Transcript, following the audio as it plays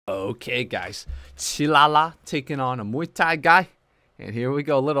Okay, guys. Qilala taking on a Muay Thai guy. And here we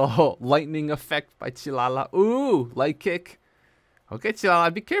go. Little lightning effect by Qilala. Ooh, leg kick. Okay,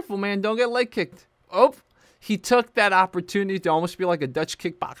 Qilala, be careful, man. Don't get leg kicked. Oh, he took that opportunity to almost be like a Dutch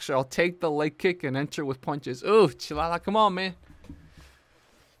kickboxer. I'll take the leg kick and enter with punches. Ooh, Qilala, come on, man.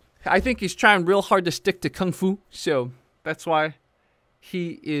 I think he's trying real hard to stick to Kung Fu. So that's why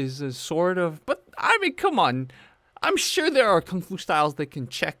he is a sort of... But, I mean, come on. I'm sure there are Kung Fu styles that can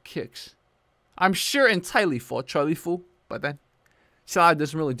check kicks. I'm sure in Chai Li Fu, but then Qilala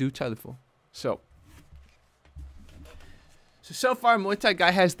doesn't really do Chai Li Fu. So far, Muay Thai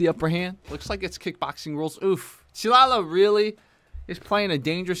guy has the upper hand. Looks like it's kickboxing rules. Oof. Qilala really is playing a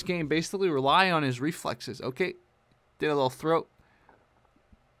dangerous game, basically relying on his reflexes. Okay. Did a little throat.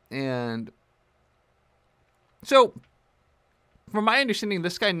 And so, from my understanding,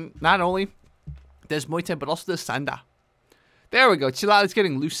 this guy not only does Muay Thai, but also does Sanda. There we go. Qilala's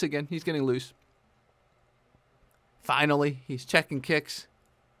getting loose again. He's getting loose. Finally, he's checking kicks.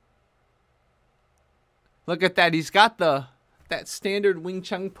 Look at that. He's got that standard Wing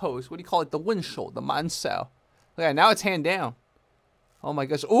Chun pose. What do you call it? The Wun Shou, the Man Sao. Look at that. Now it's hand down. Oh my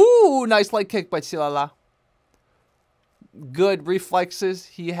gosh. Ooh, nice leg kick by Qilala. Good reflexes.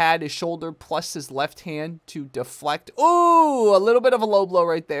 He had his shoulder plus his left hand to deflect. Ooh, a little bit of a low blow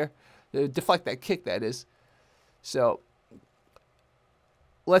right there. Deflect that kick, that is. So,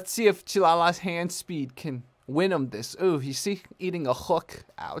 let's see if Qilala's hand speed can win him this. Ooh, you see? Eating a hook.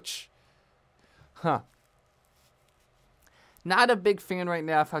 Ouch. Huh. Not a big fan right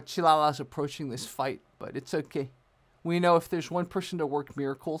now of how Qilala's approaching this fight, but it's okay. We know if there's one person to work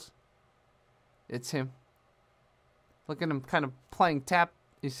miracles, it's him. Look at him kind of playing tap.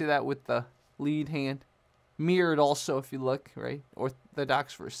 You see that with the lead hand. Mirrored also, if you look, right?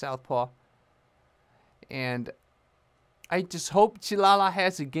 Orthodox for southpaw. And I just hope Qilala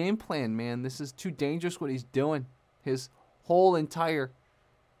has a game plan, man. This is too dangerous what he's doing. His whole entire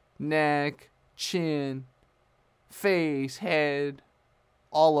neck, chin, face, head,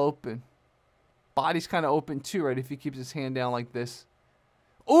 all open. Body's kind of open too, right? If he keeps his hand down like this.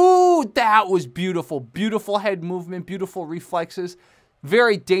 Ooh, that was beautiful. Beautiful head movement, beautiful reflexes.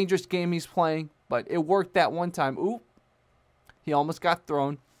 Very dangerous game he's playing, but it worked that one time. Ooh, he almost got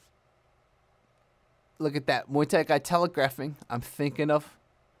thrown. Look at that. Muay Thai guy telegraphing. I'm thinking of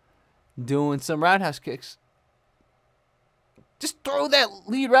doing some roundhouse kicks. Just throw that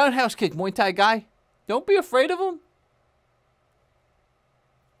lead roundhouse kick, Muay Thai guy. Don't be afraid of him.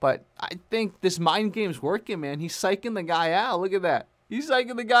 But I think this mind game's working, man. He's psyching the guy out. Look at that. He's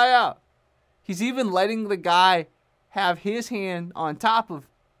psyching the guy out. He's even letting the guy have his hand on top of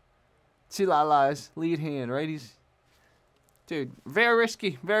Qilala's lead hand, right? Dude, very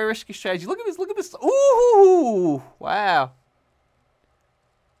risky strategy. Look at this, look at this. Ooh, wow.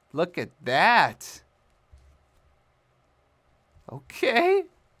 Look at that. Okay.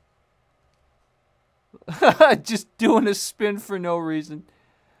 Just doing a spin for no reason.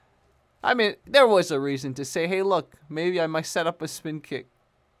 I mean, there was a reason to say, hey, look, maybe I might set up a spin kick.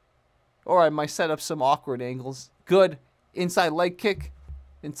 Or I might set up some awkward angles. Good inside leg kick,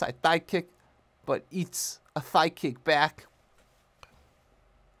 inside thigh kick, but eats a thigh kick back.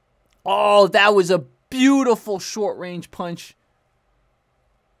 Oh, that was a beautiful short-range punch.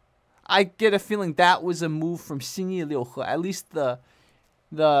 I get a feeling that was a move from Xingyi Liuhe. At least the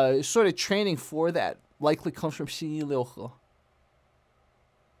sort of training for that likely comes from Xingyi Liuhe.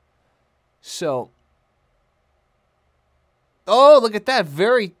 So, oh, look at that.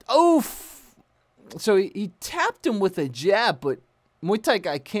 So he tapped him with a jab, but Muay Thai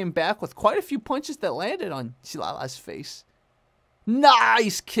guy came back with quite a few punches that landed on Qilala's face.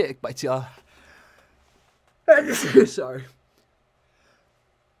 Nice kick by Qilala. Sorry.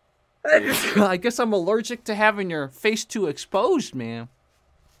 I guess I'm allergic to having your face too exposed, man.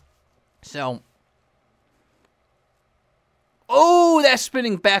 So, oh, that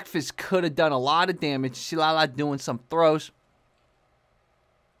spinning back fist could have done a lot of damage. Qilala doing some throws.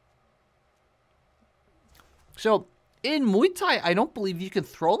 So, in Muay Thai, I don't believe you can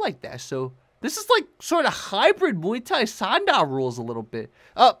throw like that. So, this is like sort of hybrid Muay Thai Sanda rules a little bit.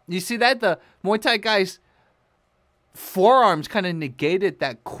 Oh, you see that? The Muay Thai guy's forearms kind of negated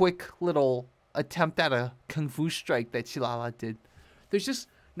that quick little attempt at a Kung Fu strike that Qilala did. There's just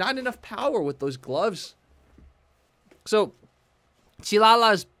not enough power with those gloves. So,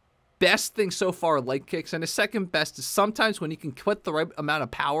 Qilala's best thing so far are leg kicks, and his second best is sometimes when he can put the right amount of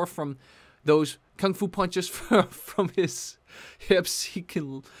power from those Kung Fu punches from his hips, he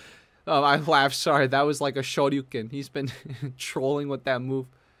can... Oh, I laughed. Sorry, that was like a shoryuken. He's been trolling with that move.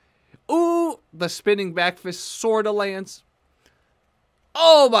 Ooh, the spinning back fist sort of lands.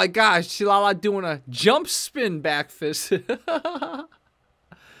 Oh my gosh, qilala doing a jump spin back fist.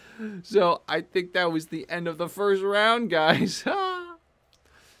 So I think that was the end of the first round, guys.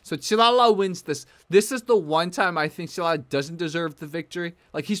 So qilala wins this. This is the one time I think qilala doesn't deserve the victory.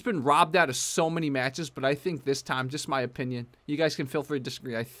 Like, he's been robbed out of so many matches, but I think this time, just my opinion, you guys can feel free to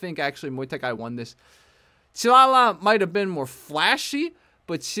disagree. I think actually Muay Thai Guy won this. qilala might have been more flashy,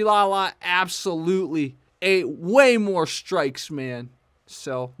 but qilala absolutely ate way more strikes, man.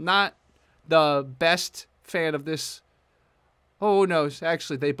 So, not the best fan of this. Oh, who knows?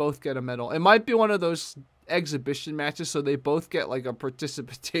 Actually, they both get a medal. It might be one of those exhibition matches, so they both get like a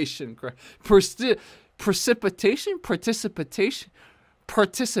participation prize.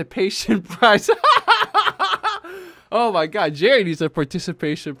 Oh my god, Jerry needs a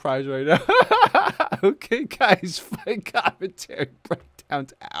participation prize right now. Okay, guys, fight commentary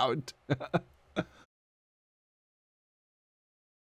breakdowns out.